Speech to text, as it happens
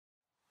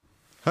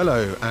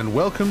Hello and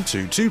welcome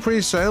to Two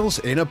Pre-Sales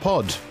in a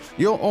Pod,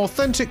 your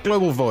authentic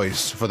global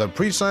voice for the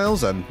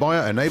pre-sales and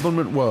buyer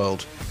enablement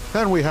world.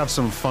 And we have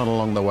some fun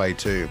along the way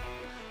too.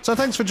 So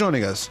thanks for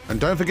joining us, and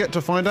don't forget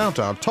to find out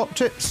our top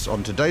tips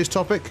on today's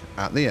topic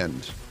at the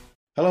end.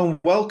 Hello and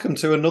welcome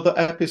to another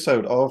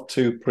episode of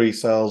Two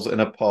Pre-Sales in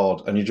a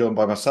Pod. And you're joined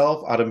by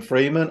myself, Adam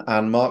Freeman,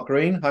 and Mark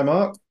Green. Hi,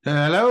 Mark.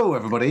 Hello,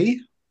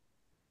 everybody.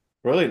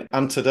 Brilliant.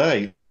 And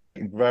today,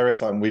 very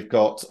exciting, we've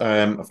got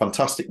a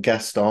fantastic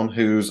guest on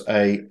who's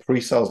a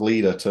pre-sales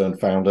leader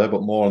turned founder,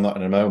 but more on that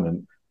in a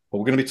moment. But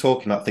we're going to be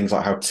talking about things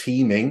like how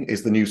teaming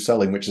is the new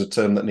selling, which is a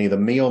term that neither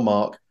me or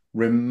Mark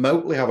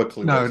remotely have a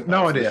clue.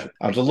 No idea.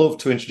 I'd love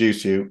to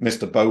introduce you,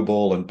 Mr. Bo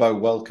Borland. Bo,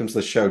 welcome to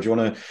the show. Do you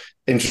want to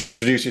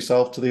introduce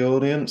yourself to the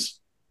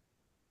audience?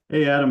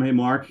 Hey, Adam. Hey,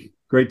 Mark.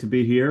 Great to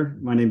be here.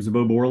 My name is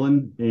Bo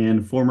Borland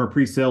and former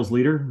pre-sales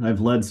leader.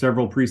 I've led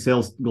several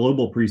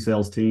global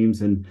pre-sales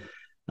teams and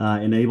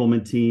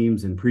enablement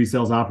teams and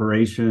pre-sales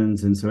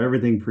operations. And so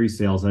everything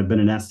pre-sales. I've been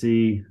an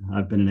SE,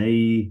 I've been an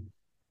AE.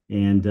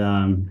 And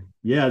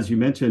as you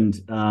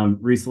mentioned,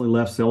 recently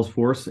left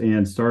Salesforce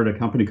and started a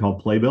company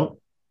called Playbuilt.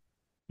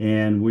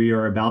 And we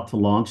are about to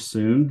launch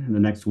soon in the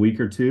next week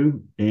or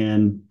two.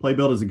 And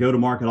Playbuilt is a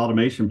go-to-market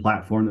automation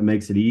platform that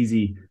makes it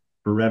easy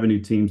for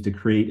revenue teams to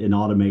create and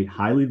automate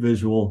highly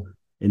visual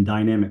and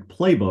dynamic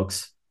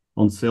playbooks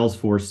on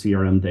Salesforce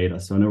CRM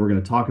data. So I know we're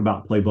going to talk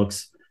about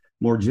playbooks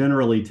more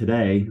generally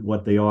today,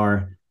 what they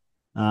are,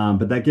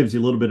 but that gives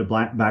you a little bit of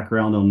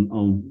background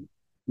on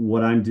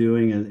what I'm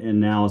doing and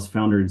now as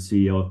founder and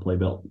CEO of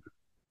Playbuilt.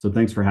 So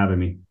thanks for having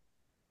me.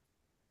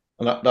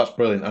 And that's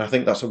brilliant. And I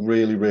think that's a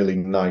really, really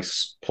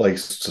nice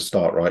place to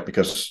start, right?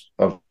 Because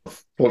I've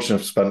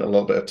fortunately spent a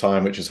little bit of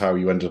time, which is how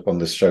you ended up on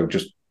this show,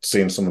 just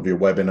seeing some of your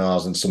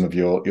webinars and some of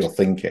your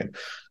thinking.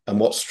 And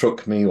what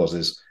struck me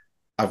is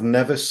I've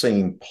never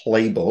seen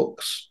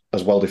playbooks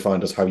as well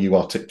defined as how you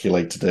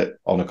articulated it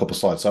on a couple of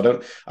slides.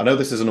 So I know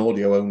this is an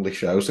audio only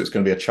show, so it's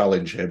going to be a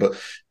challenge here,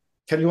 but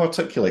can you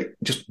articulate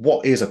just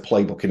what is a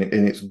playbook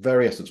in its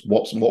very essence?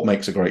 What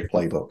makes a great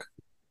playbook?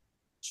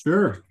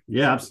 Sure.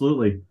 Yeah,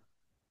 absolutely.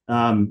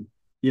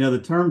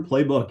 The term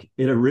playbook,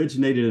 it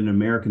originated in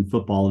American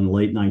football in the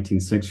late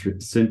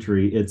 19th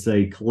century. It's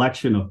a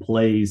collection of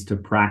plays to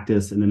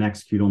practice and then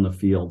execute on the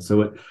field.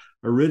 So it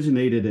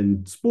originated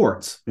in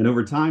sports. And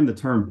over time, the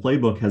term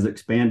playbook has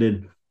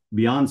expanded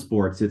beyond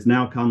sports. It's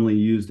now commonly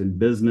used in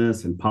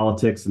business and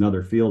politics and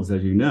other fields,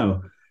 as you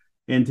know.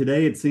 And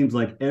today, it seems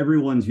like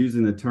everyone's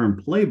using the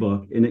term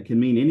playbook, and it can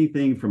mean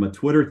anything from a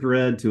Twitter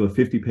thread to a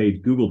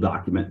 50-page Google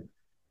document.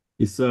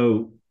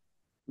 So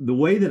the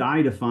way that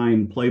I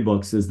define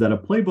playbooks is that a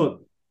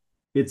playbook,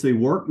 it's a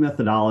work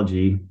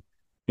methodology,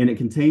 and it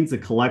contains a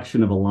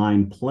collection of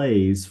aligned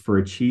plays for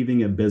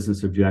achieving a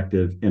business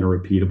objective in a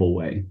repeatable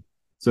way.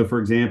 So for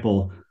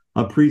example,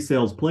 a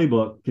pre-sales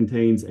playbook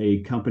contains a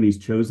company's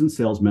chosen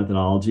sales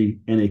methodology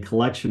and a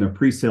collection of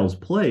pre-sales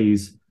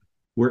plays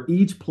where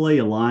each play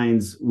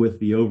aligns with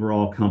the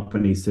overall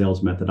company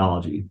sales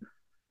methodology.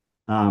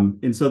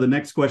 And so the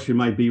next question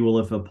might be, well,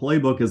 if a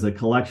playbook is a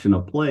collection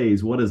of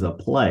plays, what is a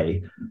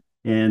play?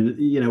 And,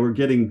 we're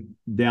getting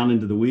down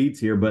into the weeds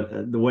here,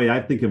 but the way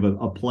I think of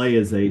a play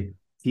is a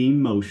team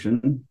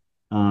motion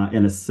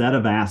and a set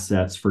of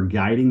assets for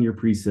guiding your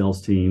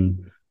pre-sales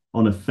team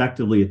on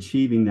effectively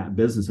achieving that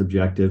business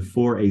objective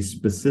for a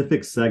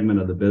specific segment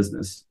of the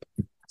business.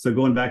 So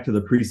going back to the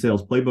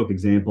pre-sales playbook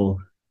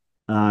example,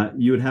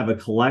 you would have a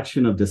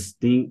collection of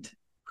distinct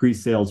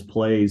pre-sales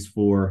plays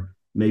for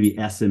maybe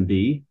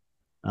SMB.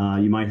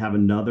 You might have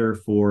another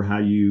for how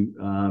you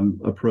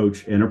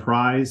approach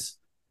enterprise,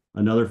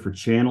 another for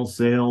channel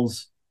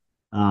sales.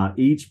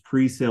 Each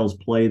pre-sales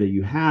play that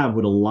you have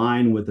would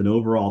align with an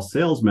overall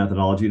sales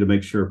methodology to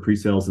make sure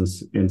pre-sales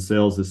and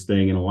sales is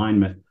staying in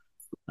alignment.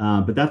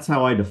 But that's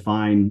how I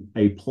define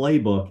a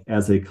playbook,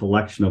 as a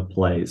collection of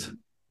plays.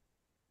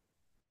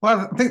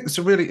 Well, I think it's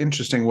a really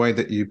interesting way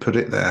that you put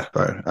it there,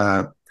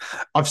 Bo.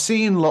 I've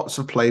seen lots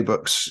of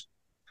playbooks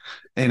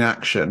in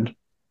action,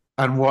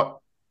 and what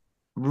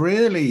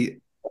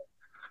really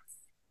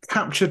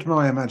captured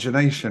my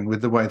imagination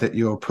with the way that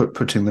you're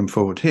putting them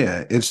forward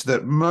here is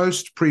that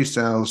most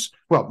playbooks,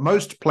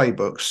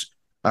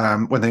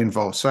 when they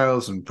involve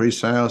sales and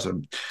pre-sales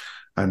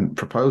and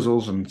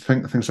proposals and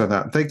things like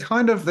that,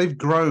 they've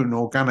grown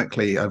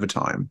organically over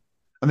time,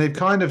 and they've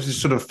kind of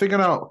just sort of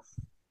figured out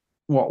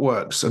what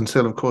works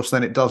until, of course,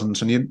 then it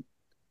doesn't, and you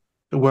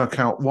work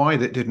out why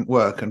that didn't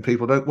work, and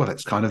people don't. Well,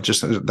 it's kind of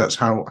just that's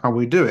how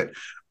we do it.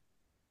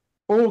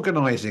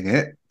 Organizing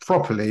it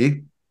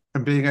properly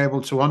and being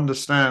able to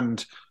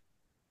understand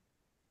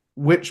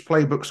which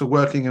playbooks are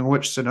working in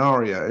which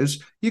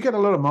scenarios. You get a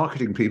lot of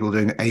marketing people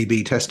doing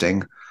A/B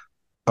testing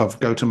of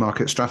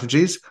go-to-market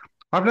strategies.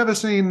 I've never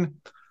seen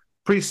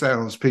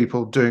pre-sales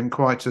people doing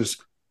quite as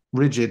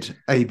rigid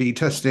A/B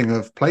testing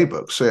of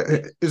playbooks.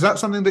 Is that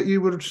something that you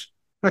would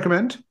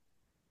recommend?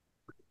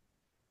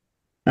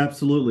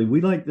 Absolutely. We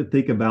like to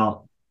think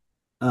about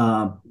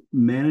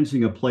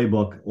managing a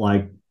playbook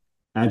like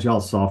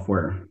agile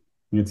software.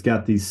 It's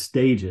got these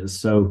stages.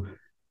 So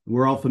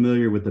we're all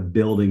familiar with the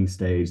building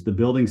stage. The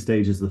building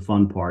stage is the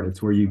fun part.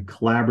 It's where you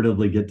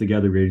collaboratively get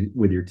together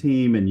with your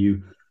team and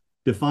you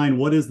define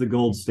what is the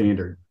gold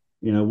standard.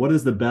 What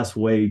is the best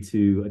way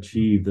to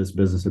achieve this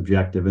business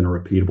objective in a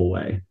repeatable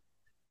way?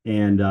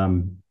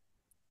 And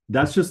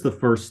that's just the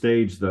first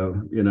stage,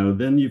 though.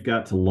 Then you've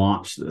got to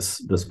launch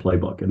this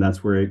playbook, and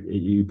that's where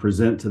you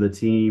present to the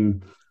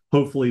team.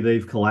 Hopefully,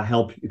 they've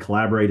helped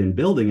collaborate in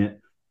building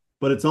it,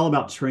 but it's all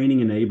about training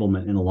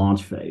enablement in the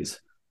launch phase.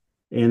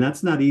 And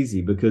that's not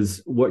easy,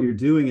 because what you're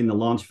doing in the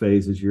launch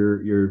phase is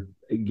you're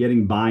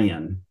getting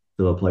buy-in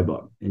to the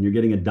playbook and you're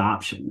getting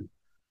adoption.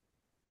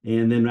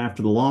 And then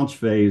after the launch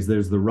phase,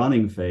 there's the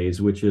running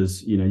phase, which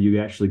is,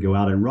 you actually go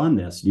out and run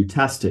this. You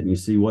test it and you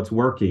see what's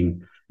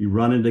working. You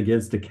run it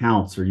against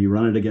accounts or you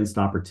run it against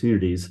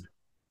opportunities.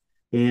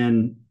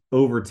 And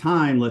over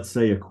time, let's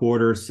say a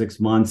quarter, 6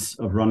 months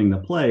of running the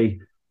play,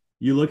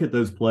 you look at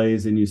those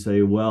plays and you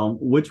say, well,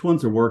 which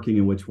ones are working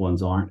and which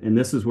ones aren't? And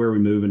this is where we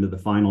move into the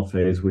final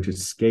phase, which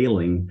is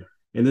scaling.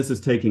 And this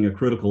is taking a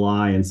critical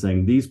eye and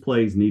saying these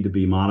plays need to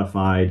be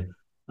modified.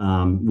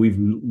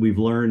 We've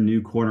learned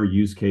new corner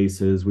use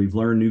cases. We've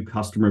learned new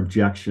customer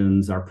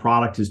objections. Our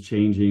product is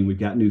changing. We've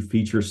got new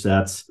feature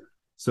sets.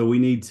 So we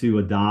need to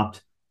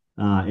adopt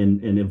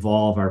and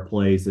evolve our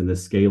plays in the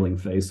scaling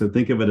phase. So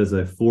think of it as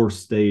a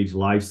 4-stage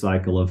life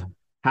cycle of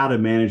how to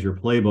manage your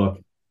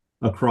playbook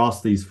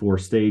across these 4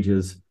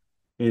 stages.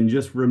 And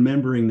just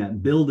remembering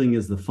that building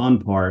is the fun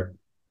part.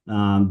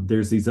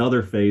 There's these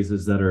other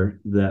phases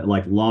that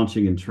like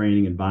launching and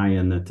training and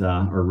buy-in that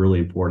are really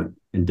important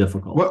and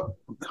difficult.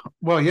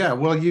 Yeah.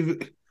 Well,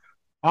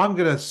 I'm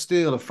going to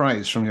steal a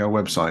phrase from your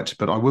website,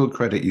 but I will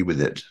credit you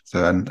with it.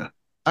 So, and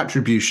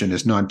attribution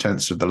is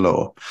 9/10 of the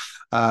law.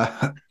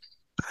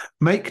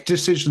 Make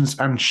decisions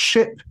and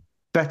ship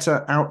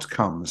better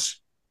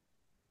outcomes.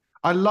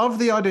 I love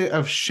the idea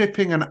of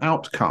shipping an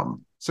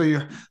outcome. So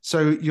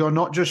you're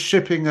not just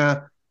shipping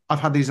I've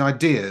had these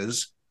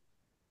ideas.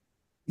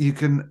 You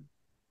can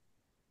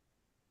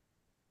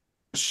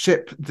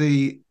ship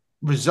the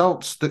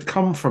results that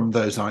come from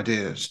those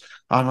ideas.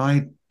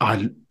 And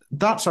I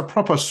that's a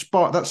proper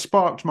spark. That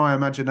sparked my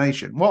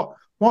imagination.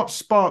 What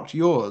sparked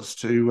yours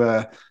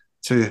to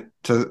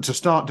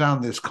start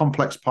down this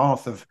complex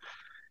path of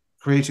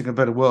creating a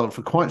better world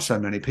for quite so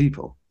many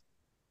people?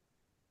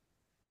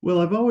 Well,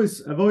 I've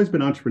always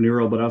been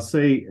entrepreneurial, but I'll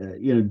say,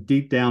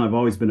 deep down, I've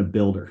always been a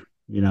builder.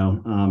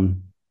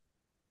 And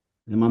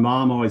my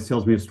mom always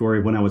tells me a story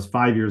of when I was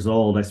 5 years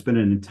old. I spent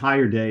an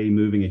entire day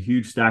moving a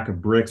huge stack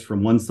of bricks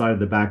from one side of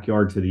the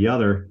backyard to the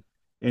other.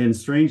 And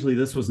strangely,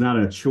 this was not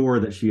a chore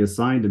that she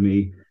assigned to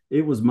me.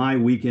 It was my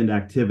weekend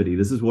activity.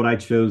 This is what I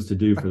chose to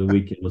do for the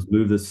weekend, was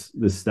move this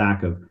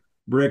stack of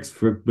bricks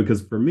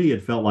because for me,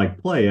 it felt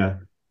like play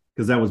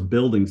because I was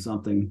building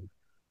something.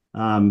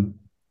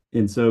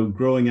 And so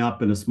growing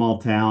up in a small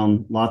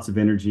town, lots of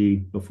energy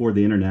before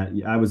the internet,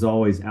 I was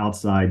always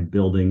outside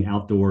building,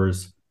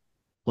 outdoors,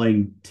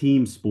 playing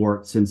team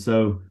sports. And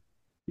so,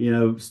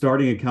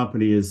 starting a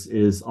company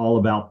is all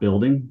about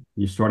building.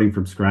 You're starting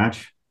from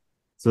scratch.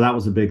 So that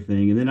was a big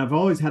thing. And then I've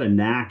always had a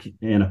knack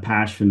and a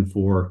passion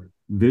for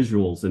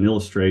visuals and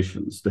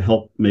illustrations to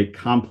help make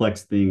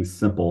complex things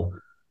simple.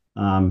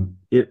 And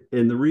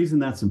the reason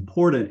that's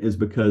important is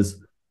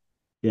because,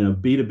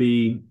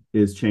 B2B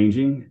is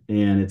changing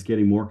and it's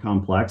getting more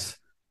complex,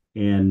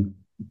 and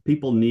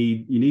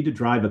you need to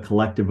drive a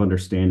collective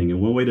understanding. And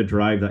one way to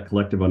drive that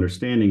collective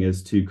understanding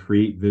is to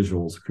create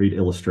visuals, create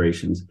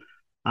illustrations.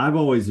 I've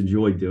always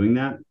enjoyed doing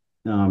that.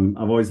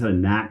 I've always had a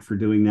knack for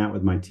doing that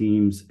with my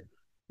teams,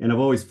 and I've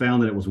always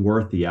found that it was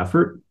worth the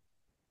effort.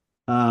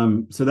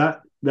 So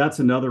that's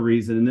another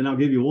reason. And then I'll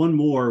give you one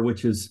more,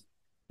 which is,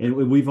 and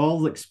we've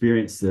all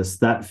experienced this,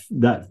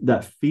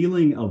 that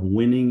feeling of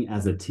winning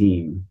as a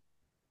team.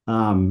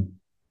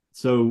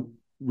 So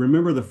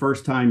remember the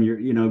first time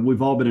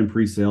we've all been in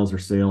pre-sales or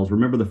sales.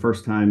 Remember the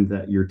first time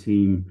that your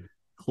team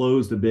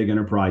closed a big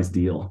enterprise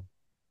deal.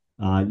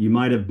 You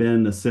might have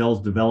been the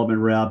sales development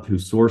rep who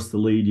sourced the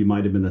lead. You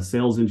might have been the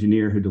sales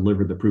engineer who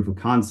delivered the proof of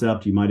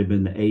concept. You might have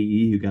been the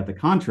AE who got the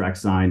contract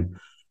signed.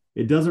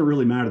 It doesn't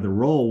really matter the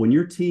role. When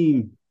your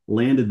team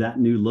landed that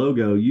new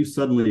logo, you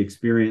suddenly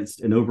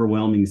experienced an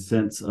overwhelming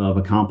sense of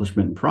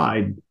accomplishment and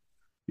pride.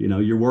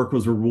 Your work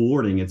was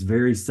rewarding. It's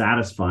very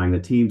satisfying.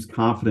 The team's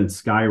confidence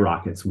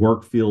skyrockets.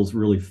 Work feels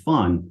really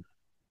fun.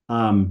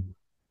 And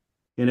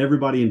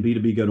everybody in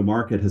B2B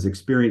go-to-market has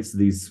experienced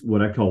these,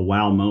 what I call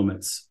wow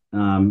moments.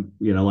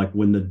 Like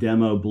when the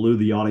demo blew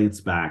the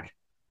audience back,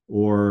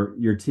 or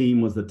your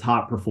team was the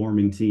top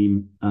performing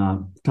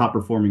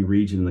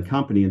region in the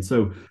company. And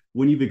so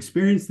when you've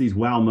experienced these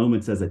wow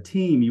moments as a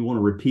team, you want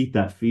to repeat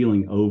that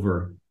feeling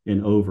over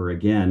and over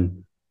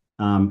again.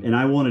 And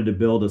I wanted to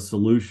build a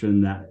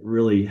solution that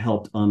really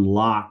helped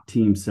unlock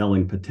team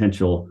selling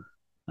potential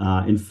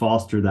and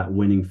foster that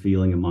winning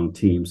feeling among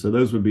teams. So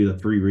those would be the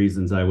 3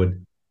 reasons I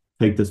would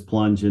take this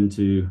plunge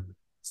into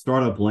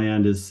startup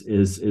land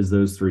is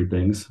those 3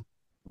 things.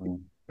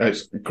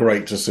 It's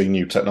great to see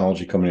new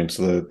technology coming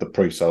into the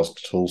pre-sales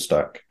tool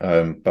stack.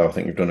 But I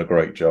think you've done a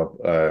great job.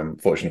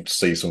 Fortunate to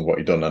see some of what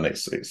you've done, and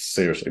it's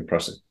seriously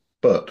impressive.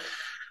 But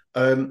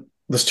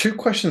there's two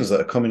questions that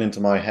are coming into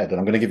my head, and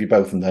I'm going to give you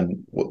both, and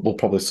then we'll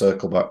probably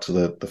circle back to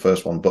the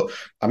first one. But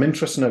I'm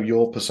interested to know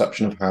your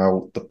perception of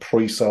how the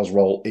pre-sales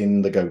role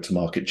in the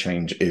go-to-market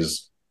change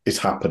is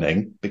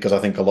happening, because I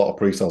think a lot of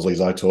pre-sales leads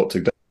I talk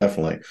to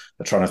definitely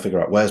are trying to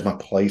figure out where's my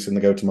place in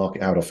the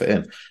go-to-market, how do I fit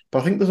in. But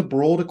I think there's a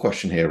broader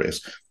question here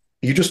is,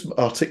 you just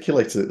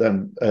articulated it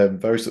then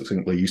very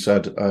succinctly. You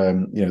said,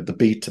 the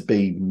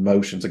B2B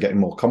motions are getting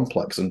more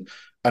complex, and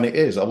it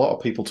is. A lot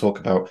of people talk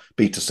about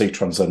B2C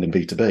transcending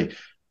B2B.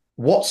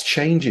 What's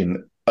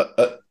changing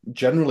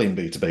generally in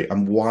B2B,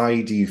 and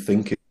why do you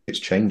think it's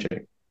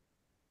changing?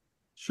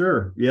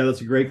 Sure. Yeah,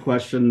 that's a great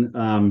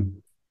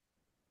question.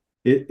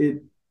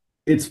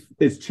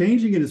 It's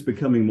changing, and it's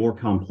becoming more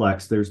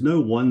complex. There's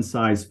no one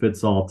size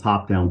fits all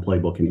top-down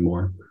playbook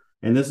anymore.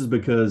 And this is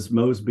because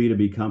most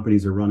B2B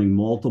companies are running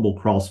multiple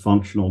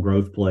cross-functional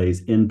growth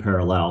plays in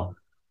parallel.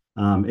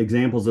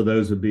 Examples of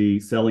those would be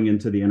selling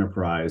into the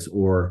enterprise,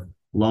 or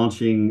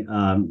launching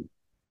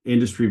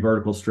industry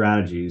vertical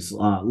strategies,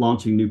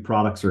 launching new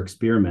products or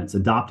experiments,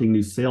 adopting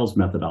new sales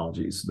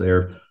methodologies.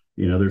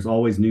 There's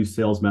always new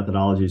sales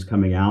methodologies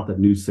coming out that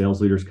new sales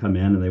leaders come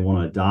in and they want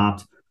to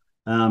adopt.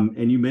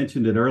 And you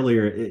mentioned it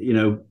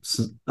earlier,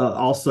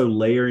 also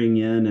layering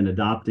in and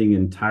adopting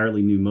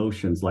entirely new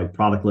motions like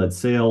product-led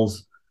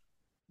sales,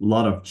 a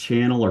lot of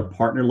channel or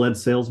partner-led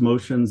sales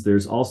motions.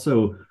 There's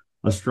also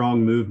a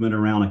strong movement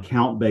around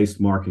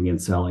account-based marketing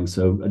and selling,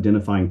 so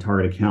identifying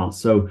target accounts.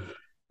 So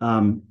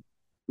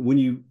when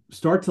you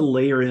start to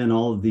layer in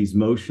all of these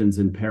motions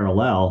in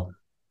parallel,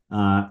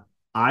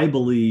 I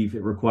believe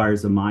it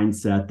requires a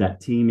mindset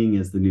that teaming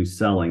is the new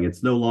selling.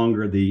 It's no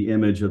longer the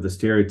image of the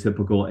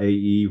stereotypical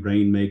AE,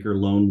 rainmaker,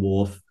 lone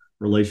wolf,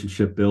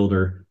 relationship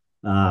builder,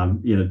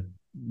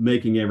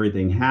 making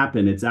everything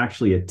happen. It's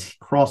actually a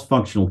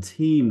cross-functional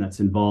team that's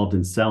involved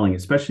in selling,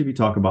 especially if you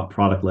talk about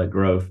product-led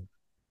growth.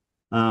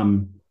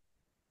 And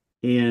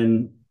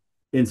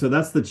so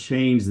that's the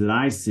change that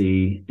I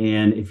see.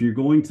 And if you're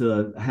going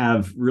to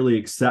have really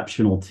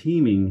exceptional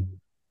teaming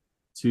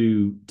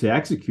to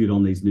execute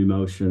on these new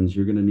motions,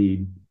 you're going to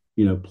need,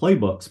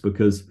 playbooks,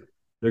 because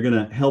they're going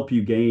to help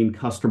you gain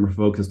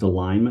customer-focused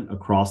alignment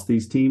across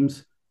these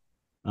teams.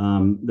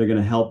 They're going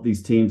to help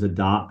these teams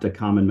adopt a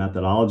common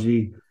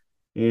methodology.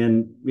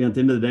 And at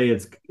the end of the day,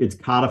 it's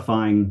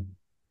codifying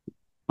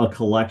a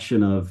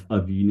collection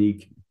of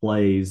unique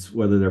plays,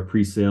 whether they're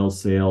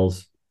pre-sales,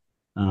 sales,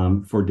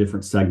 for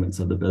different segments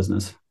of the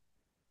business.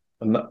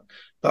 And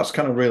that's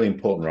kind of really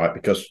important, right?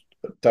 Because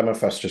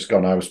DemoFest just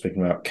gone, I was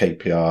speaking about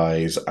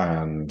KPIs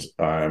and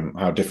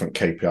how different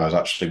KPIs,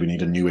 actually, we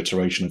need a new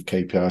iteration of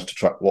KPIs to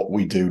track what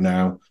we do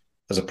now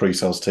as a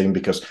pre-sales team.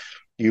 Because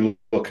you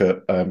look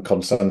at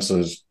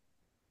Consensus,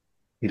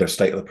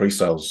 state of the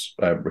pre-sales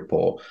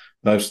report,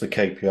 most of the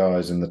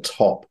KPIs in the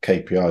top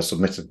KPIs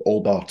submitted, all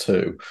bar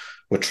two,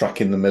 were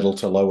tracking the middle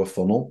to lower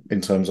funnel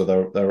in terms of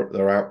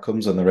their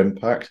outcomes and their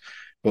impact.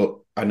 But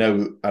I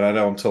know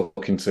I'm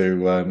talking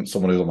to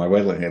someone who's on my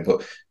wavelength here,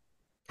 but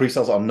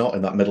pre-sales are not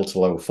in that middle to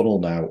lower funnel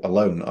now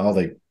alone, are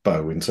they,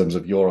 Bo, in terms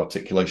of your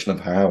articulation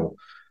of how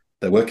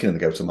they're working in the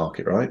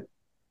go-to-market, right?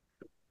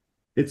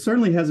 It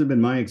certainly hasn't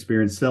been my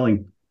experience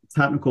selling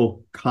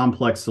technical,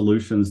 complex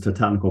solutions to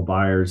technical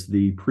buyers.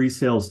 The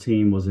pre-sales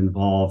team was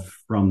involved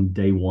from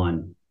day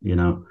one,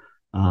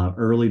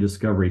 early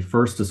discovery,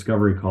 first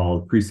discovery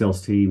call. The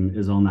pre-sales team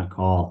is on that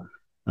call.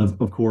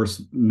 Of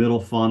course, middle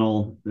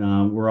funnel,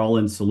 we're all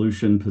in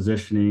solution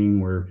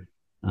positioning. We're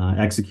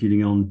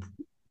executing on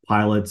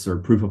pilots or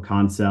proof of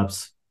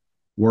concepts,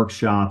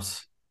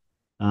 workshops.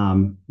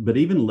 But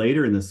even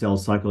later in the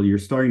sales cycle, you're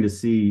starting to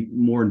see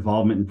more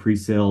involvement in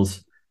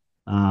pre-sales,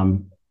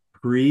 and,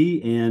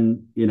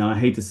 I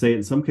hate to say it,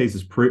 in some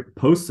cases,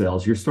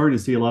 post-sales. You're starting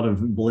to see a lot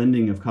of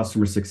blending of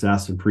customer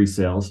success and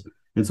pre-sales.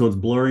 And so it's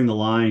blurring the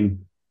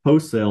line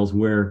post-sales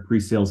where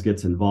pre-sales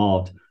gets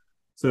involved.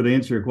 So to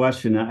answer your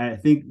question, I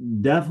think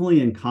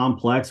definitely in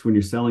complex, when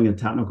you're selling a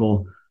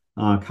technical,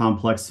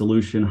 complex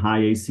solution,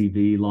 high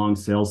ACV, long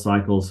sales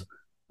cycles,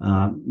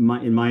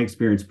 in my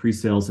experience,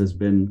 pre-sales has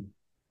been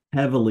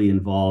heavily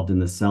involved in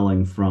the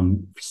selling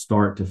from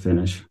start to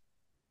finish.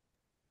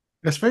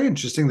 It's very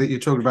interesting that you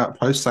talked about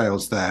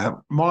post-sales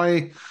there.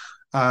 My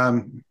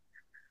session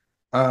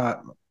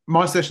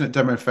at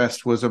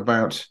DemoFest was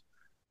about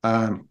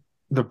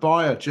the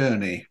buyer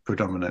journey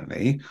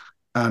predominantly,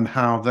 and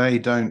how they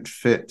don't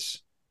fit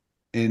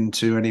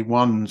into any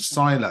one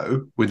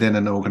silo within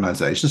an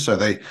organization. So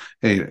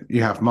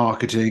you have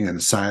marketing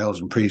and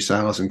sales and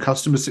pre-sales and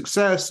customer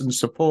success and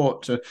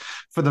support.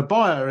 For the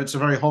buyer, it's a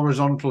very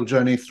horizontal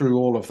journey through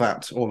all of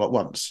that all at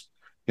once.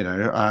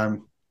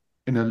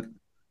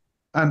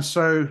 And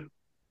so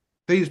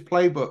these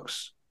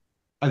playbooks,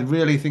 I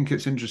really think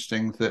it's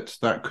interesting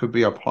that could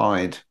be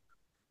applied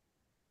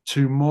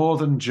to more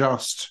than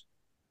just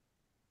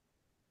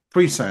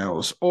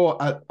pre-sales,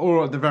 or at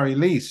the very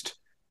least,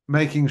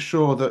 making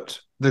sure that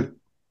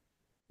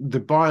the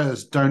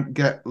buyers don't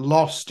get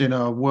lost in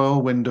a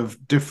whirlwind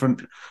of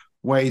different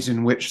ways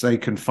in which they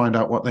can find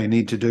out what they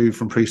need to do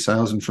from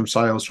pre-sales and from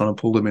sales, trying to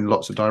pull them in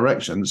lots of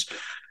directions.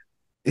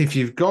 If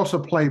you've got a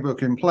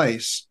playbook in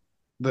place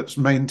that's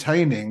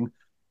maintaining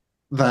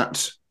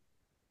that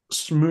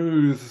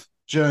smooth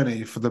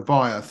journey for the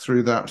buyer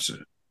through that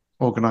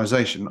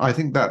organization, I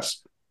think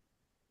that's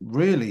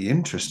really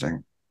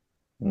interesting.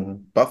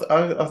 Mm-hmm. But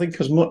I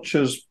think as much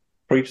as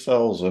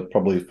pre-sales are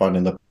probably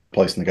finding the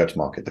place in the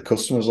go-to-market, the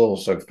customer's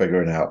also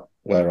figuring out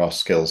where our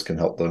skills can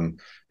help them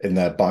in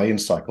their buying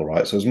cycle,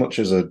 right? So as much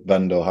as a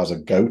vendor has a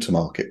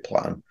go-to-market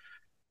plan,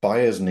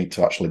 buyers need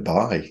to actually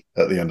buy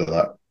at the end of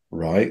that,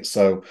 right?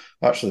 So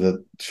actually,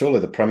 surely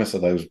the premise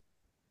of those,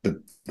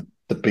 the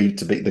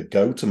B2B, the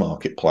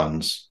go-to-market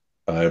plans,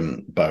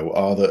 Bo,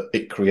 are that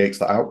it creates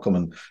the outcome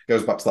and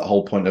goes back to that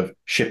whole point of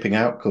shipping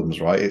outcomes,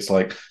 right? It's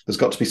like there's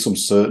got to be some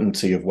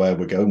certainty of where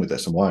we're going with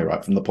this and why,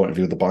 right? From the point of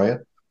view of the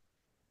buyer.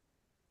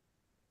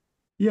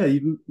 Yeah,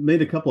 you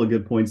made a couple of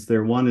good points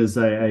there. One is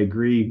I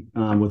agree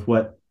with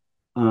what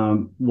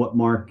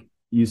Mark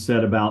you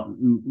said about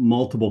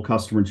multiple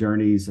customer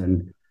journeys,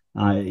 and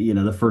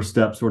the first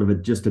step, sort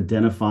of just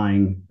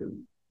identifying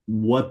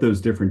what those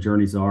different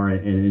journeys are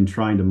and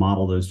trying to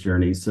model those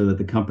journeys so that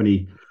the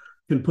company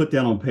can put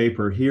down on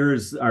paper,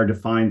 here's our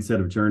defined set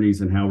of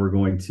journeys and how we're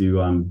going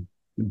to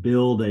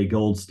build a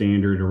gold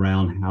standard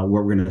around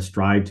what we're going to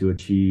strive to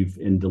achieve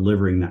in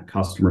delivering that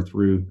customer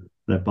through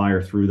that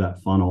buyer through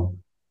that funnel.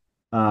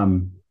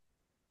 So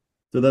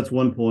that's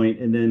one point.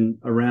 And then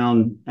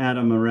around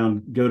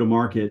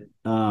go-to-market,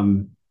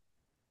 the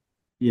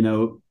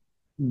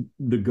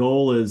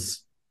goal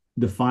is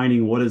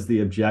defining what is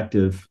the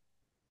objective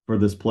for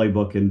this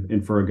playbook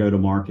and for a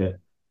go-to-market.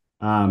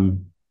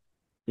 And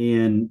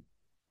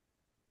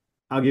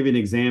I'll give you an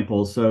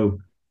example. So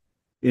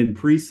in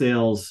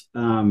pre-sales,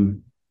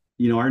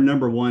 our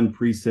number one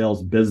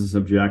pre-sales business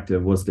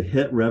objective was to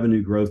hit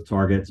revenue growth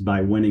targets by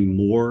winning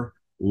more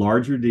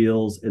larger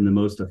deals in the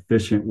most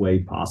efficient way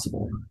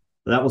possible.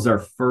 That was our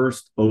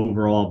first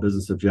overall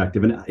business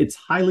objective. And it's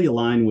highly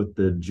aligned with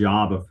the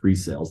job of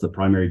pre-sales. The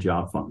primary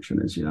job function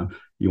is, you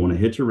want to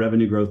hit your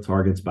revenue growth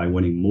targets by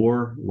winning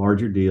more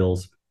larger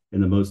deals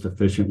in the most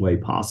efficient way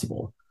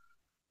possible.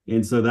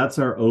 And so that's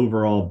our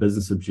overall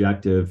business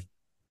objective.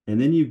 And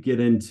then you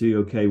get into,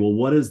 okay, well,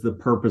 what is the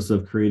purpose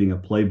of creating a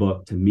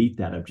playbook to meet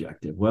that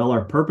objective? Well,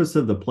 our purpose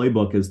of the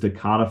playbook is to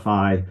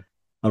codify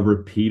a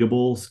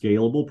repeatable,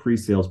 scalable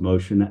pre-sales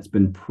motion that's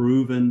been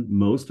proven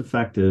most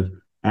effective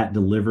at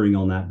delivering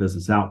on that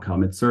business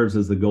outcome. It serves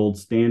as the gold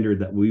standard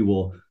that we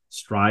will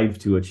strive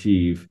to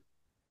achieve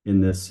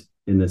in this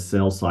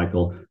sales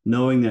cycle,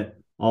 knowing that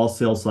all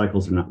sales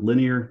cycles are not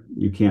linear.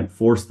 You can't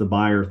force the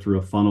buyer through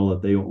a funnel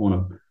that they don't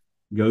want to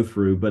go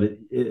through, but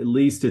at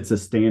least it's a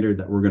standard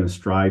that we're going to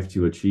strive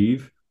to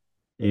achieve.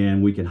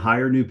 And we can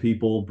hire new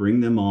people, bring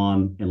them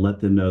on, and let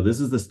them know this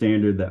is the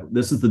standard,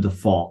 this is the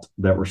default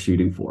that we're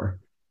shooting for.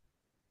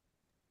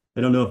 I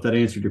don't know if that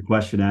answered your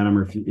question, Adam,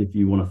 or if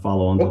you want to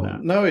follow on to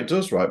that. No, it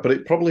does, right? But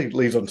it probably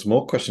leads on to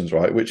more questions,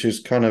 right? Which is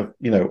kind of,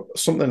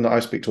 something that I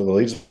speak to other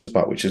leaders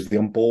about, which is the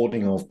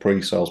onboarding of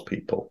pre-sales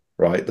people,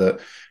 right? That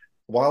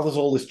while there's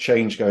all this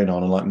change going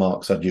on, and like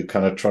Mark said, you're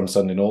kind of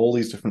transcending all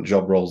these different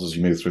job roles as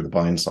you move through the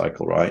buying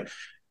cycle, right?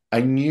 A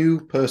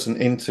new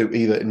person into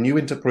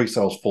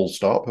pre-sales full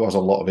stop, who has a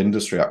lot of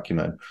industry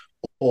acumen,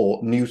 or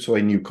new to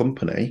a new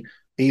company,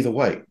 either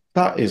way,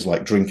 that is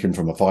like drinking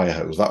from a fire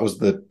hose. That was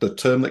the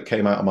term that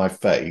came out of my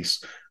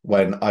face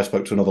when I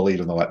spoke to another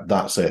leader, and they're like,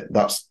 that's it.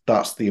 That's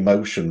the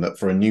emotion that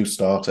for a new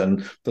starter,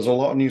 and there's a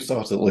lot of new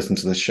starters that listen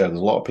to this show. There's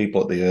a lot of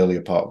people at the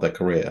earlier part of their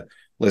career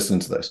listening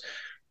to this.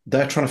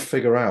 They're trying to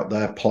figure out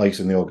their place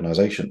in the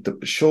organization.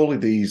 Surely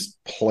these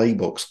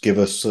playbooks give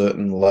a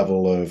certain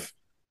level of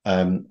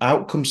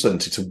outcome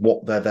certainty to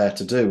what they're there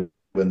to do,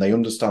 and they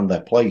understand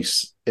their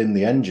place in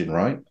the engine,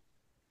 right?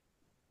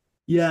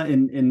 Yeah,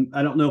 and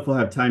I don't know if we'll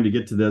have time to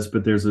get to this,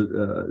 but there's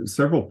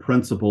several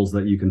principles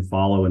that you can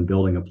follow in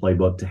building a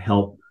playbook to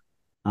help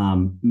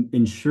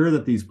ensure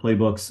that these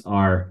playbooks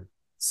are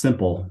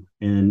simple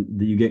and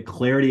that you get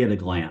clarity at a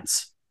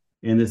glance.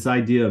 And this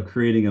idea of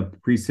creating a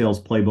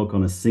pre-sales playbook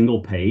on a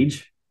single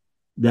page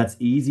that's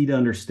easy to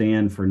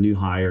understand for new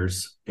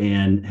hires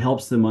and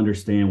helps them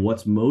understand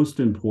what's most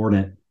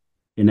important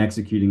in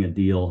executing a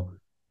deal.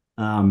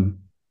 And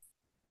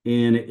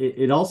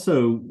it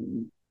also,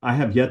 I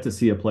have yet to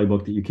see a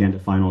playbook that you can't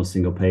define on a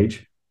single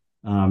page.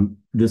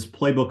 This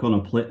playbook on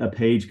a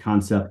page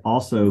concept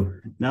also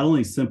not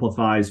only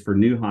simplifies for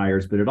new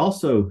hires, but it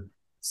also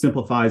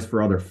simplifies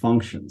for other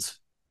functions.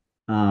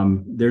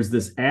 There's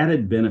this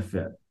added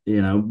benefit,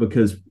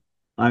 because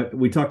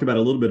we talked about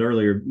a little bit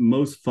earlier,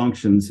 most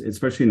functions,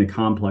 especially in the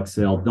complex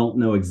sale, don't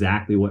know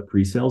exactly what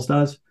pre-sales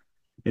does.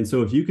 And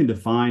so if you can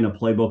define a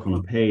playbook on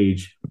a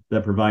page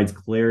that provides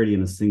clarity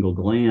in a single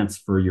glance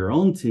for your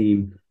own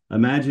team,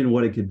 imagine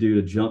what it could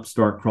do to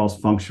jumpstart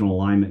cross-functional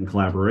alignment and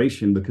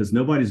collaboration, because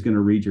nobody's going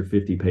to read your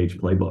 50-page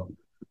playbook.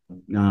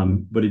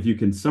 But if you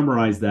can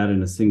summarize that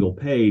in a single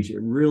page,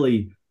 it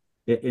really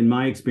in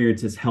my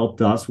experience, has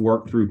helped us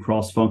work through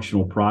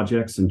cross-functional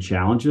projects and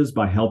challenges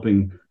by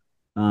helping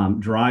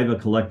drive a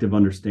collective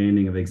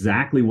understanding of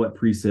exactly what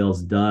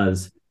presales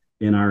does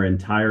in our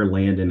entire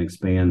land and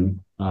expand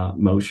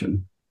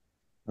motion.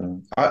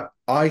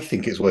 I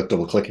think it's worth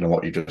double clicking on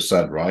what you just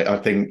said, right? I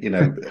think,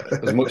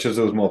 as much as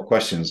there was more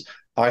questions,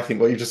 I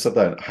think what you just said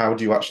then, how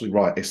do you actually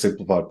write a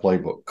simplified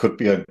playbook, could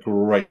be a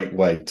great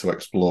way to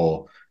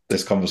explore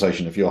this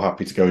conversation if you're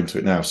happy to go into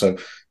it now. So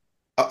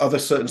are there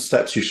certain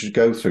steps you should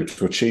go through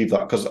to achieve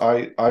that? Because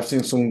I've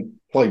seen some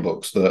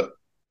playbooks that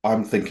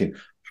I'm thinking,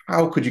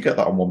 how could you get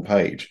that on one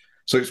page?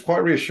 So it's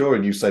quite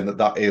reassuring you saying that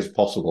that is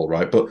possible,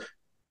 right? But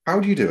how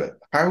do you do it?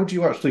 How do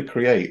you actually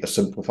create a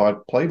simplified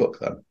playbook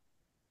then?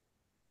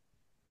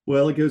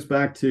 Well, it goes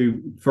back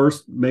to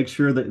first make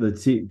sure that the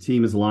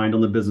team is aligned on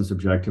the business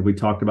objective. We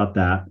talked about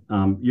that.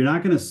 You're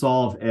not going to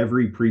solve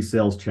every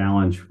pre-sales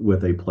challenge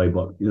with a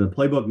playbook. The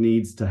playbook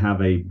needs to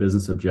have a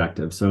business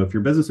objective. So if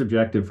your business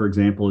objective, for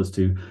example, is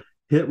to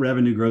hit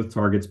revenue growth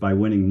targets by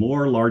winning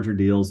more larger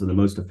deals in the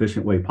most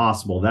efficient way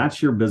possible,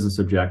 that's your business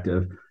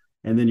objective.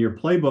 And then your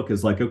playbook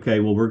is like, okay,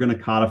 well, we're going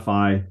to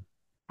codify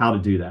how to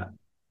do that.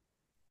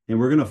 And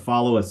we're going to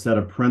follow a set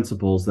of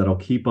principles that'll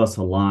keep us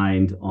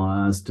aligned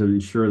on us to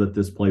ensure that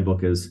this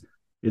playbook is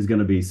going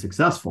to be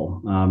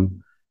successful.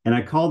 And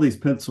I call these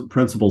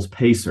principles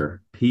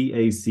PACER,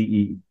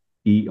 PACER,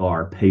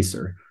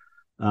 PACER.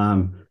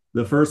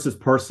 The first is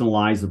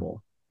personalizable.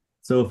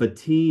 So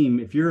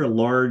if you're a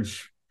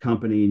large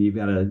company and you've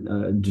got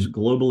a just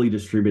globally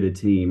distributed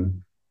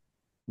team,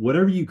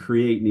 whatever you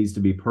create needs to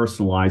be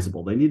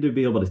personalizable. They need to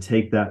be able to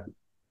take that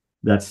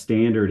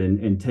standard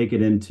and take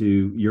it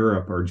into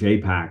Europe or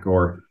JPAC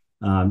or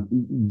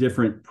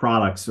different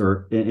products,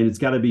 and it's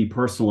got to be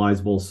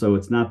personalizable. So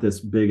it's not this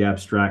big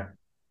abstract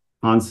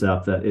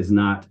concept that is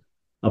not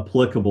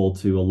applicable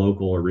to a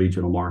local or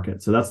regional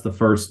market. So that's the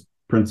first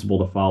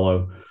principle to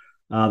follow.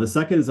 The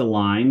second is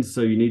aligned.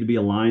 So you need to be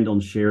aligned on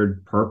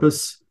shared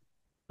purpose,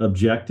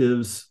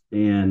 objectives,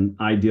 and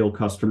ideal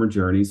customer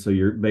journey. So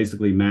you're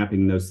basically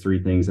mapping those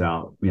three things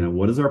out.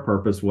 What is our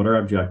purpose? What are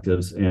our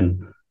objectives?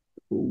 And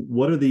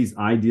what are these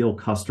ideal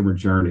customer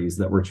journeys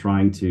that we're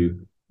trying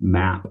to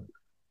map?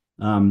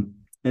 And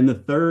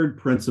the third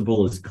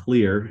principle is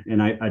clear.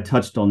 And I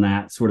touched on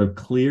that, sort of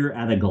clear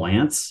at a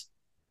glance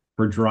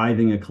for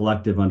driving a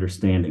collective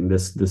understanding,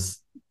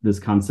 this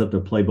concept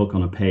of playbook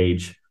on a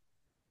page.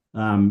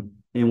 And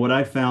what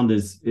I found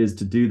is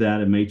to do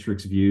that in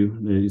matrix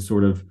view,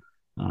 sort of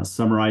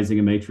summarizing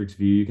a matrix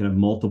view. You can have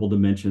multiple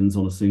dimensions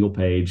on a single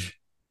page.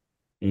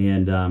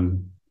 And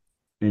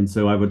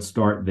so I would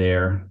start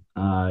there.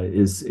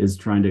 Is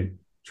trying to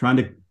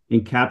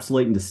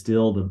encapsulate and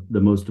distill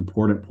the most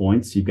important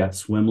points. You've got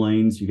swim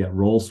lanes, you got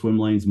role swim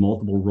lanes,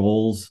 multiple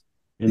roles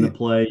in the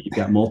play. You've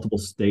got multiple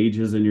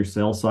stages in your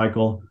sales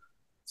cycle.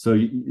 So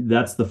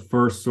that's the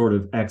first sort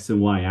of X and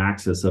Y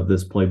axis of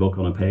this playbook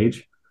on a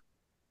page.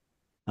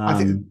 I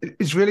think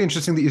it's really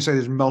interesting that you say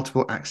there's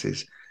multiple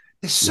axes.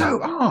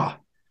 Because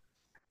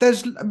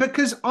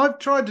I've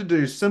tried to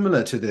do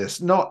similar to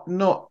this, not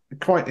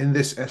quite in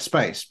this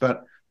space,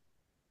 but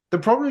the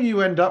problem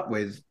you end up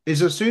with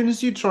is as soon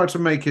as you try to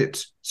make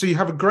it so you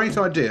have a great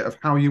idea of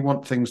how you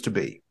want things to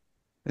be.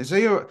 And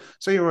say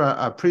you're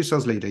a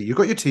pre-sales leader, you've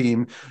got your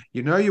team,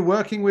 you're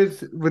working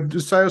with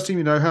the sales team,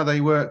 you know how they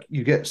work,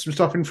 you get some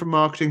stuff in from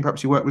marketing,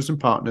 perhaps you work with some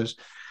partners.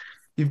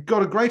 You've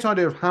got a great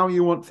idea of how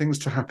you want things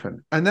to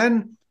happen. And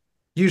then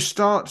you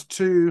start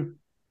to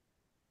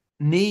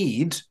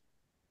need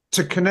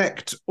to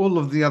connect all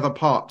of the other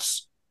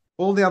parts,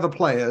 all the other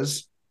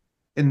players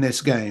in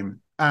this game.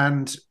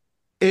 And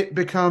it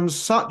becomes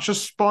such a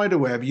spider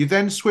web. You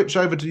then switch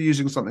over to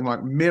using something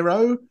like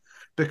Miro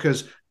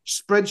because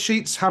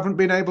spreadsheets haven't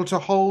been able to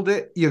hold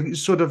it. You're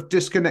sort of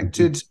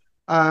disconnected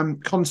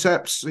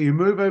concepts. So you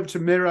move over to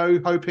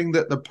Miro, hoping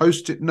that the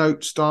post-it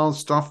note style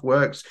stuff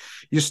works.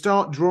 You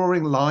start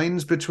drawing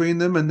lines between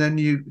them, and then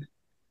you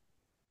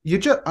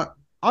just.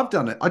 I've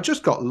done it. I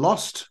just got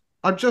lost.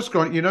 I've just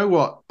gone. You know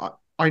what?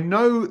 I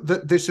know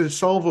that this is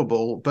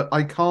solvable, but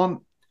I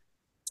can't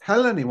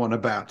tell anyone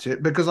about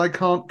it because I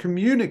can't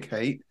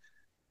communicate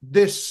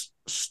this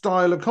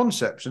style of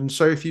concept. And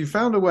so if you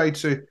found a way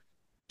to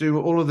do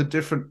all of the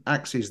different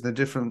axes, the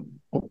different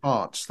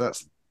parts,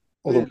 that's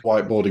other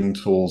whiteboarding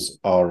tools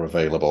are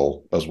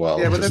available as well.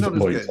 Yeah, but they're not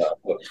as good.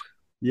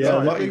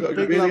 Matt, you got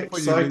really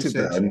excited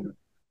then.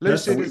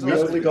 Lucid we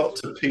only got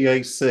to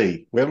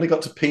PAC. We only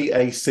got to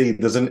PAC.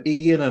 There's an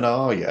E and an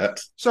R yet.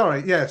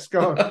 Sorry, yes,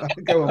 go on.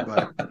 Go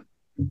on, mate.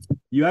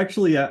 You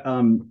actually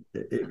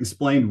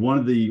explained one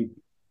of the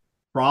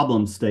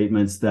problem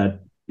statements that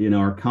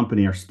our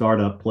company, our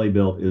startup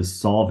Playbuilt, is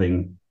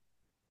solving,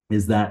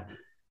 is that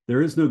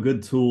there is no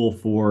good tool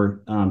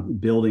for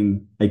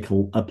building a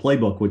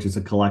playbook, which is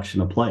a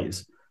collection of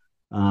plays.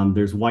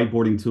 There's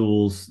whiteboarding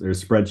tools,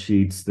 there's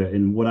spreadsheets,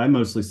 and what I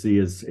mostly see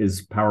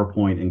is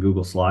PowerPoint and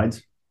Google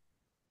Slides.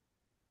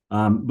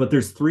 But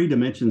there's three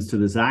dimensions to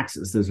this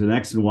axis. There's an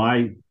X and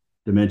Y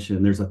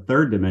dimension. There's a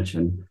third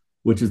dimension,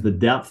 which is the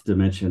depth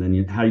dimension.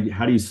 And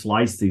how do you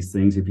slice these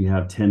things if you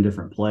have 10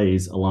 different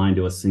plays aligned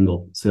to a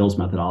single sales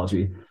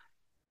methodology?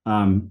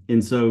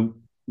 And so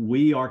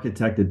we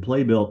architected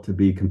Playbuilt to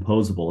be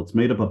composable. It's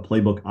made up of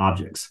playbook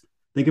objects.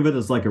 Think of it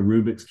as like a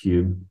Rubik's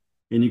Cube,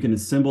 and you can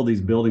assemble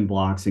these building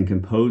blocks and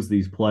compose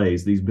these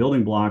plays. These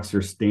building blocks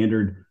are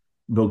standard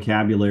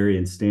vocabulary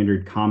and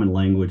standard common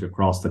language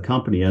across the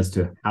company as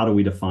to how do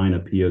we define a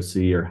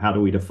POC, or how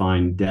do we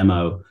define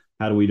demo,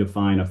 how do we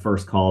define a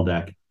first call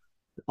deck.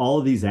 All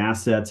of these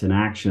assets and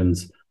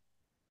actions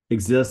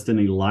exist in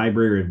a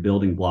library of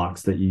building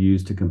blocks that you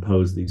use to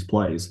compose these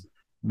plays.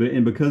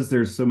 And because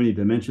there's so many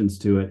dimensions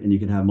to it and you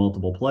can have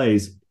multiple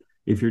plays,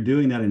 if you're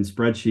doing that in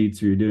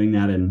spreadsheets or you're doing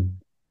that in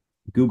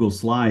Google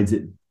Slides,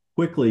 it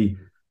quickly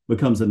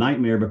becomes a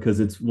nightmare because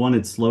it's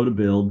slow to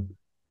build,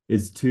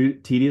 it's too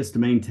tedious to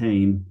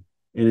maintain,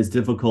 and it's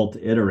difficult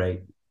to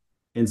iterate.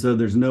 And so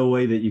there's no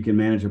way that you can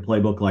manage a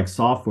playbook like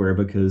software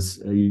because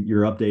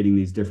you're updating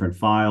these different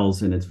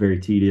files and it's very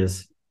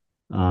tedious.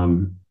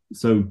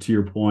 So to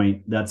your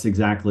point, that's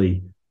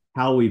exactly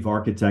how we've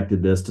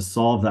architected this to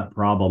solve that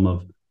problem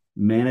of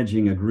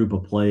managing a group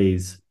of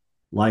plays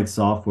like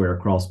software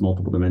across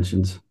multiple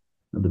dimensions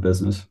of the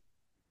business.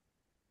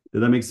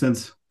 Did that make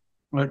sense?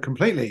 Well,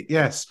 completely,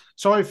 yes.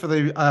 Sorry for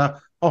the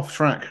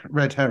off-track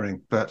red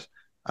herring, but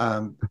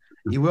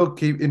you will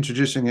keep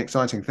introducing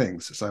exciting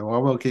things, so I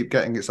will keep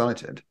getting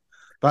excited.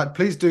 But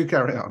please do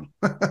carry on.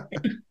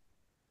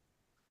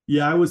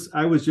 Yeah,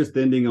 I was just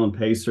ending on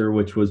Pacer,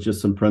 which was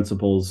just some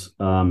principles.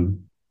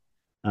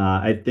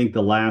 I think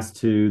the last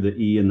two, the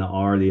E and the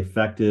R, the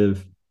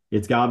effective,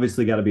 it's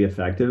obviously got to be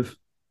effective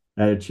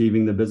at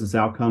achieving the business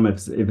outcome.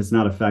 If it's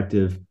not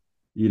effective,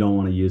 you don't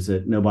want to use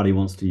it. Nobody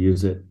wants to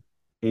use it.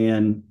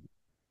 And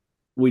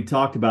we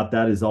talked about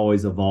that is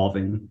always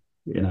evolving.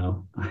 You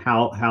know,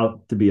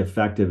 how to be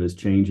effective is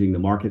changing. The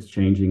market's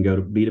changing.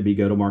 B2B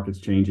go-to-market's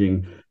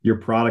changing. Your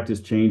product is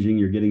changing.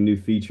 You're getting new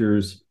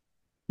features.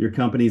 Your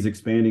company's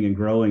expanding and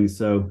growing.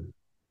 So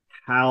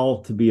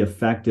how to be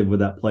effective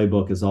with that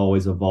playbook is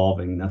always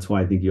evolving. That's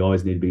why I think you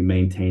always need to be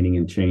maintaining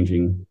and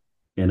changing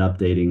and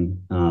updating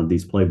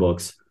these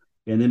playbooks.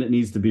 And then it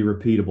needs to be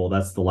repeatable.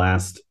 That's the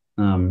last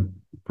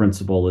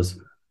principle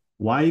is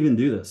why even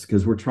do this?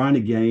 Because we're trying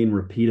to gain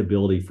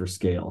repeatability for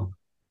scale.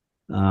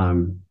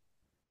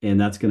 And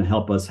that's going to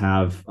help us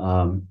have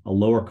a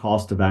lower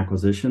cost of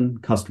acquisition,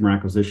 customer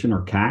acquisition,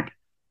 or CAC.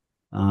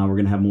 We're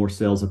going to have more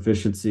sales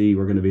efficiency.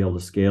 We're going to be able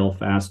to scale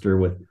faster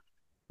with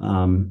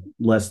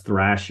less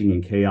thrashing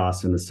and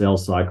chaos in the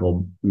sales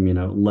cycle,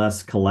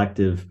 less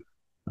collective,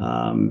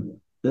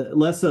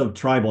 less of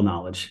tribal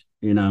knowledge,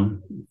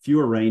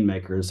 fewer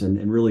rainmakers,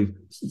 and really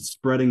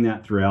spreading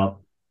that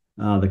throughout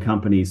the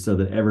company so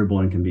that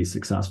everyone can be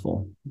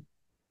successful.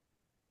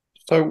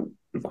 So,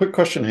 a quick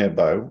question here,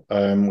 Bo.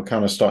 We're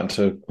kind of starting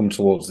to come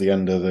towards the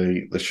end of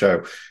the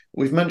show.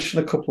 We've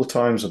mentioned a couple of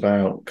times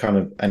about kind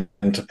of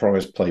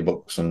enterprise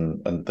playbooks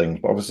and things,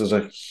 but obviously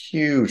there's a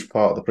huge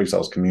part of the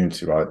pre-sales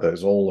community, right, that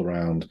is all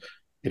around,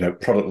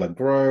 product-led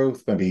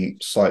growth, maybe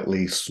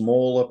slightly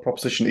smaller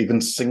proposition, even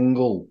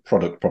single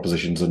product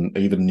propositions, and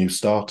even new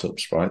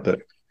startups, right, that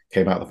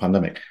came out of the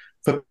pandemic.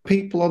 For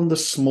people on the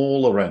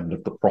smaller end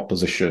of the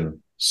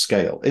proposition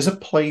scale, is a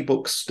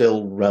playbook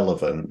still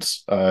relevant?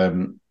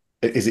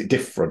 Is it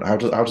different? How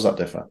does that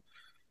differ?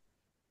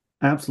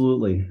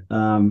 Absolutely.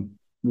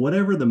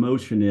 Whatever the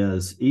motion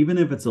is, even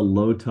if it's a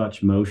low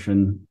touch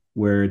motion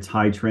where it's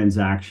high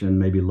transaction,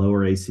 maybe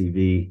lower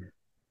ACV,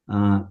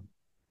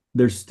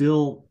 there's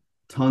still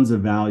tons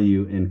of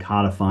value in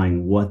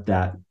codifying what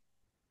that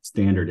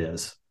standard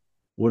is.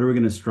 What are we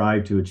going to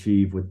strive to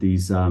achieve with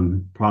these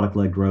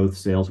product-led growth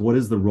sales? What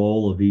is the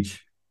role of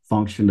each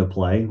function to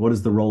play? What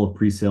is the role of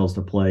pre-sales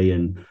to play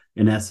in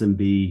an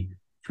SMB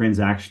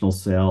transactional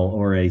sale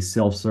or a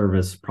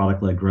self-service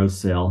product-led growth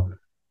sale?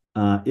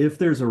 If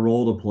there's a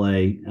role to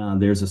play,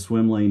 there's a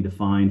swim lane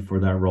defined for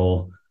that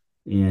role,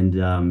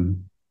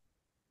 and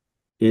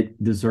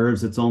it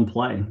deserves its own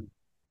play.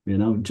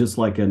 Just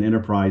like an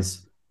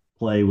enterprise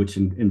play, which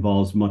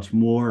involves much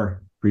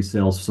more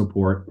pre-sales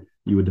support,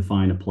 you would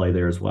define a play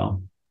there as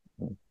well.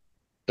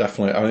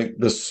 Definitely. I think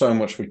there's so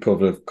much we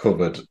could have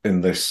covered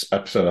in this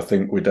episode. I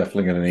think we're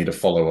definitely going to need a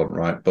follow-on,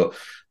 right? But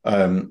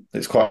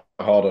it's quite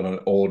hard on an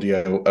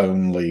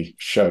audio-only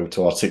show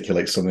to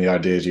articulate some of the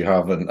ideas you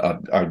have, and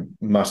I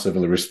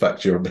massively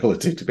respect your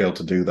ability to be able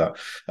to do that.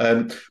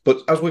 But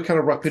as we're kind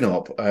of wrapping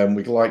up,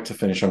 we'd like to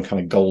finish on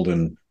kind of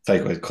golden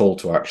takeaways, call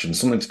to action,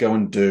 something to go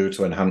and do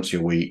to enhance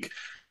your week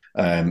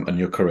and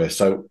your career.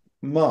 So,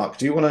 Mark,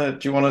 do you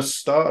want to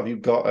start? Have you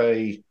got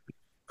a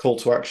call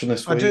to action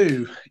this week? I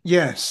do,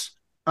 yes.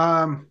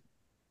 People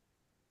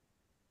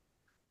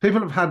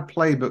have had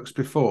playbooks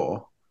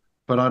before,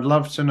 but I'd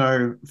love to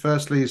know,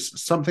 firstly,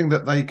 something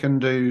that they can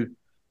do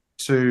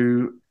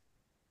to,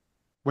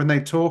 when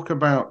they talk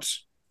about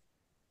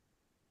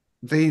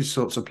these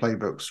sorts of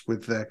playbooks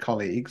with their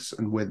colleagues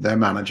and with their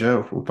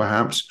manager, or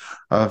perhaps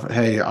of,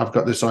 hey, I've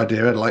got this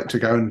idea, I'd like to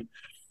go and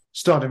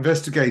start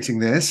investigating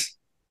this.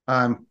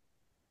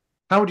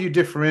 How would you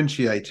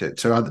differentiate it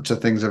to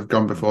things that have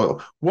gone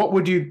before? What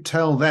would you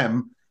tell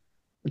them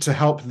to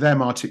help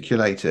them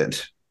articulate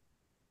it?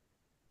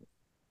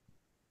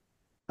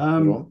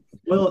 Well,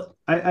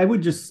 I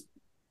would just,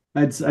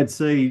 I'd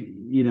say,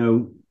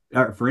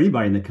 for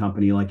anybody in the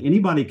company, like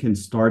anybody can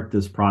start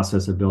this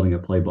process of building a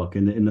playbook.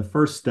 And the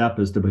first step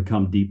is to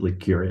become deeply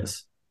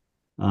curious.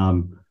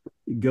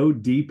 Go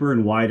deeper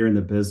and wider in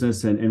the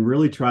business and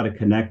really try to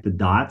connect the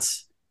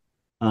dots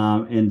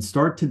and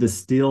start to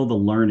distill the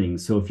learning.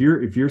 So if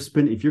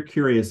you're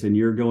curious and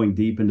you're going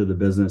deep into the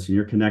business and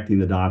you're connecting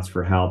the dots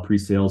for how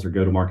pre-sales or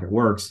go-to-market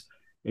works,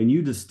 and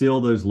you distill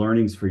those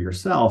learnings for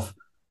yourself,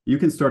 you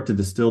can start to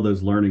distill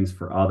those learnings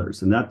for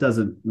others. And that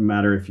doesn't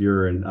matter if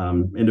you're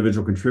an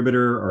individual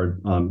contributor or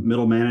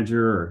middle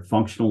manager or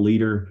functional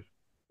leader.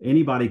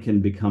 Anybody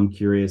can become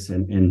curious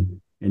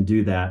and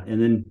do that.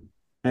 And then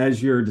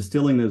as you're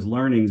distilling those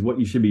learnings, what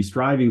you should be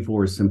striving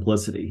for is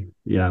simplicity.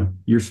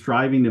 You're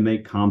striving to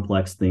make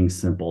complex things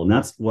simple. And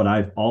that's what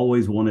I've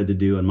always wanted to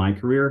do in my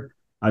career.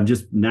 I've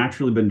just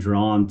naturally been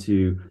drawn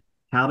to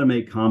how to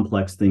make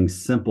complex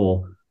things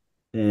simple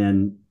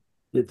and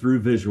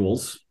through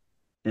visuals,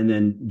 and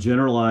then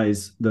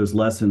generalize those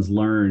lessons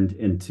learned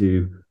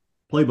into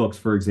playbooks,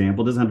 for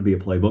example. It doesn't have to be a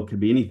playbook, could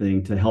be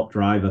anything to help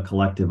drive a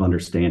collective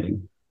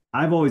understanding.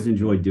 I've always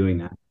enjoyed doing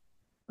that.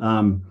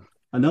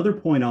 Another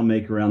point I'll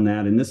make around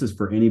that, and this is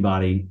for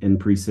anybody in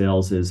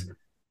pre-sales, is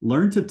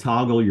learn to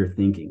toggle your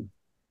thinking.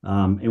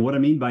 And what I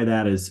mean by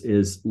that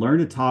is learn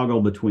to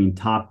toggle between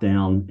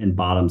top-down and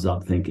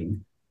bottoms-up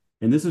thinking.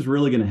 And this is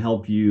really going to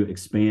help you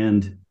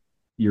expand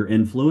your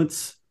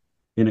influence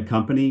in a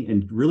company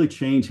and really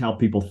change how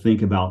people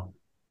think about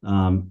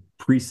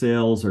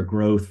pre-sales or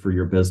growth for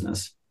your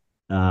business.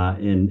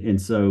 And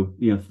so,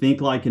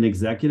 think like an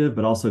executive,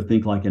 but also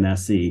think like an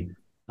SE.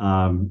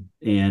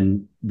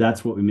 And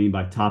that's what we mean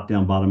by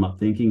top-down, bottom-up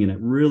thinking. And it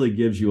really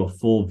gives you a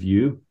full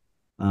view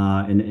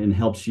and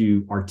helps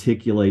you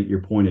articulate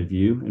your point of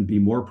view and be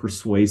more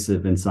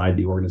persuasive inside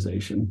the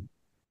organization.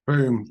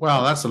 Boom.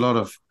 Well, that's a lot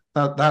of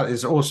that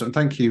is awesome.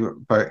 Thank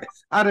you both.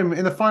 Adam,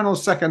 in the final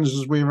seconds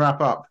as we wrap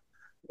up,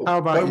 how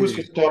about I was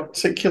just to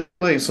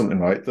articulate something,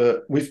 right,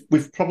 that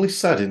we've probably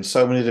said in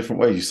so many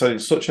different ways. You said it in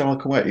such an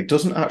eloquent way. It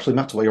doesn't actually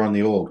matter where you're on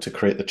the org to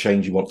create the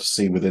change you want to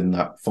see within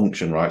that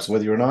function, right? So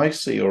whether you're an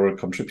IC or a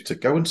contributor,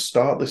 go and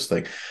start this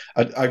thing.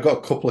 I've got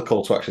a couple of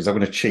call to actions. I'm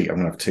going to cheat. I'm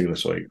going to have two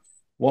this week.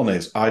 One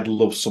is I'd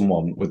love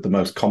someone with the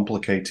most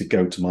complicated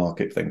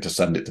go-to-market thing to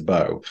send it to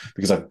Bo,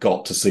 because I've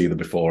got to see the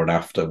before and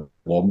after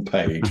one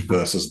page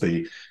versus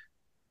the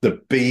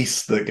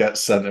beast that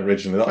gets sent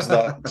originally.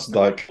 That's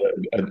like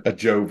a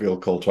jovial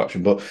call to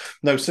action. But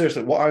no,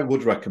 seriously, what I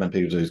would recommend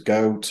people do is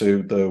go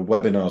to the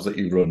webinars that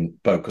you run,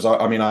 Bo, because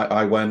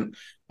I went,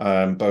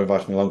 Bo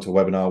invited me along to a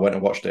webinar, I went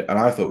and watched it, and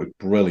I thought it was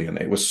brilliant.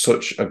 It was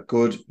such a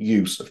good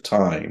use of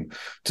time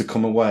to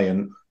come away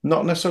and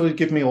not necessarily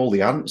give me all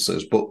the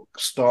answers, but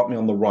start me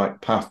on the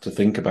right path to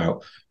think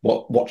about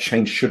what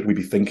change should we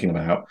be thinking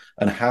about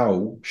and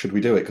how should we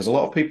do it. Because a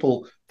lot of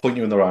people point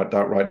you in the right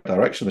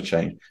direction of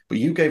change, but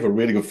you gave a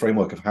really good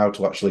framework of how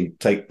to actually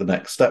take the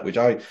next step, which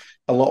a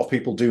lot of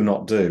people do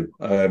not do,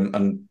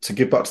 and to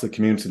give back to the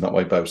community in that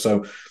way, Bo.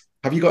 So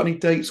have you got any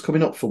dates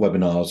coming up for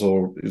webinars,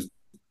 or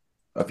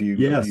have you?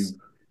 Yes,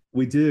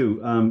 we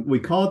do. We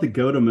call it the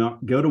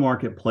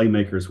Go-to-Market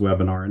Playmakers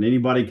webinar, and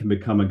anybody can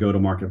become a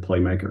go-to-market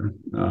playmaker.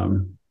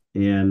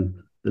 And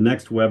the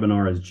next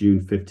webinar is June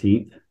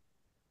 15th,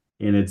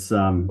 and it's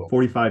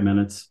 45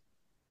 minutes.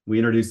 We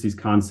introduce these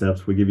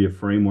concepts. We give you a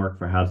framework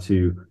for how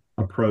to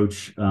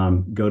approach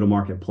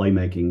go-to-market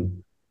playmaking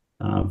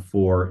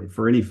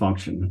for any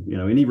function,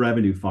 any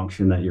revenue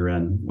function that you're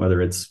in,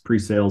 whether it's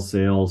pre-sales,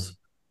 sales,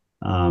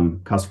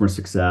 customer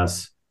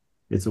success.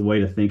 It's a way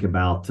to think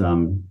about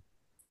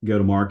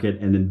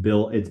go-to-market and then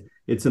build it.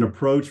 It's an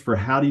approach for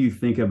how do you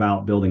think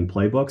about building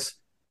playbooks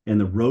and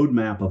the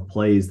roadmap of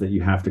plays that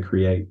you have to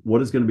create.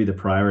 What is going to be the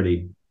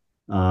priority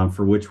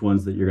for which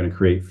ones that you're going to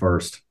create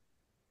first?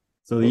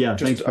 So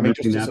thanks for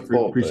mentioning that.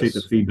 Appreciate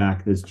the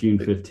feedback. This June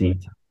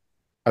 15th.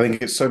 I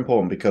think it's so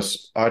important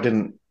because I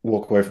didn't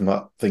walk away from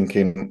that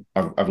thinking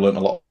I've learned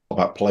a lot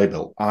about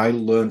Playbill. I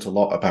learned a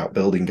lot about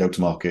building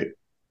go-to-market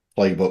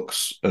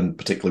playbooks, and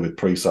particularly with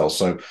pre-sales.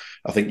 So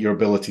I think your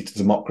ability to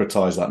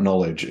democratize that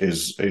knowledge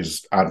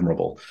is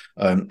admirable.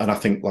 And I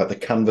think like the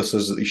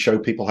canvases that you show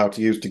people how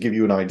to use to give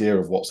you an idea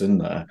of what's in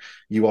there,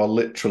 you are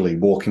literally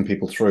walking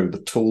people through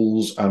the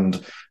tools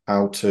and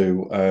how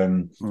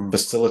to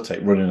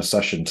facilitate running a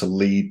session to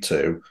lead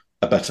to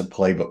a better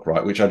playbook,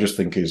 right? Which I just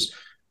think is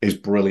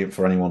brilliant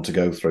for anyone to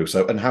go through.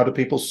 So, and how do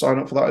people sign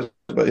up for that?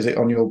 Is it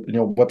on your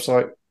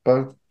website,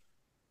 Bo?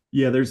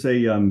 Yeah, there's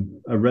a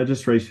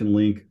registration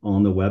link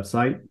on the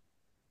website,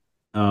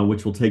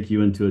 which will take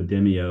you into a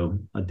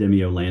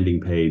Demio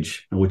landing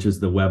page, which is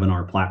the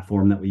webinar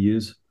platform that we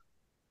use.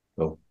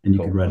 Cool. And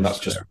you can register. And that's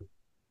just,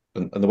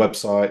 and the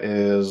website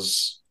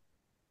is?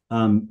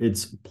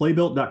 It's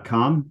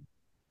playbuilt.com.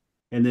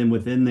 And then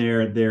within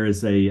there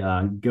is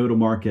a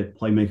go-to-market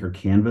playmaker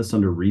canvas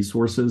under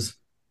resources.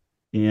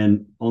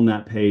 And on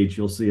that page,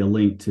 you'll see a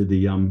link to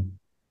the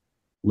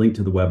link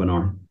to the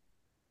webinar.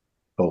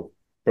 Cool.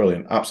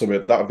 Brilliant.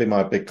 Absolutely. That would be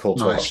my big call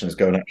to action, is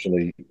go and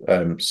actually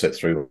sit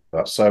through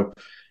that. So,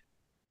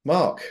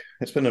 Mark,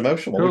 it's been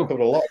emotional. Cool. We've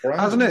covered a lot of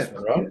ground, hasn't it?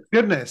 One, right?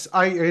 Goodness,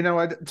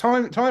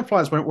 time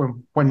flies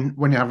when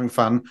you're having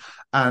fun,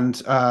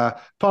 and part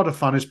of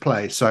fun is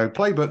play. So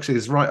playbooks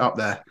is right up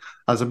there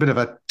as a bit of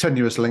a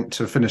tenuous link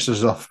to finish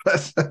us off.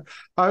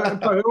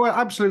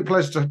 Absolute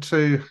pleasure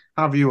to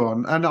have you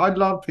on, and I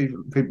love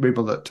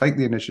people that take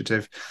the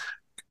initiative,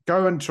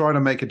 go and try to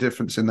make a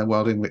difference in the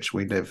world in which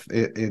we live.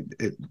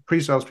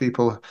 Pre-sales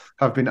people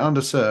have been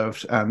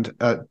underserved, and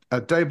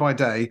day by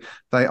day,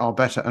 they are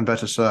better and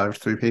better served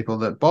through people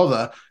that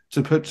bother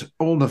to put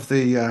all of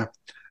the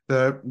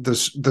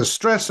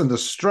stress and the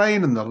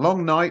strain and the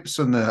long nights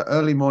and the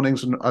early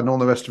mornings and all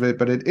the rest of it.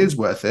 But it is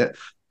worth it,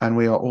 and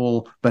we are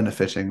all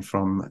benefiting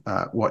from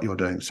what you're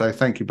doing. So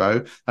thank you,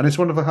 Bo. And it's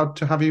wonderful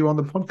to have you on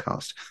the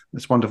podcast.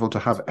 It's wonderful to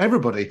have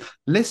everybody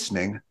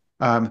listening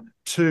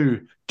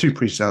to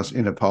Pre-Sales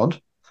in a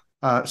Pod.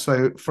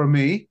 So from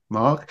me,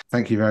 Mark,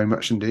 thank you very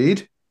much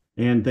indeed.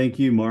 And thank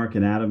you, Mark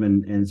and Adam,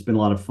 and it's been a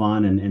lot of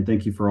fun. And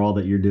thank you for all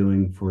that you're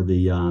doing for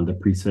the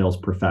pre-sales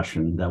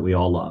profession that we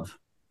all love.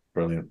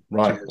 Brilliant.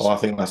 Right. Cheers. Well, I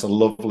think that's a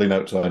lovely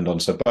note to end on.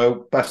 So,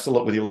 Bo, best of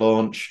luck with your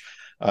launch.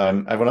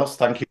 Everyone else,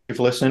 thank you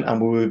for listening,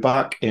 and we'll be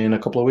back in a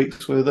couple of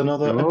weeks with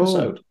another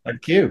episode.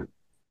 Thank you.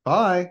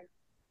 Bye.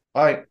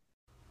 Bye.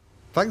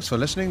 Thanks for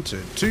listening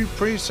to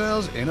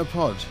Pre-Sales in a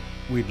Pod.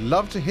 We'd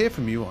love to hear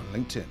from you on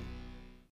LinkedIn.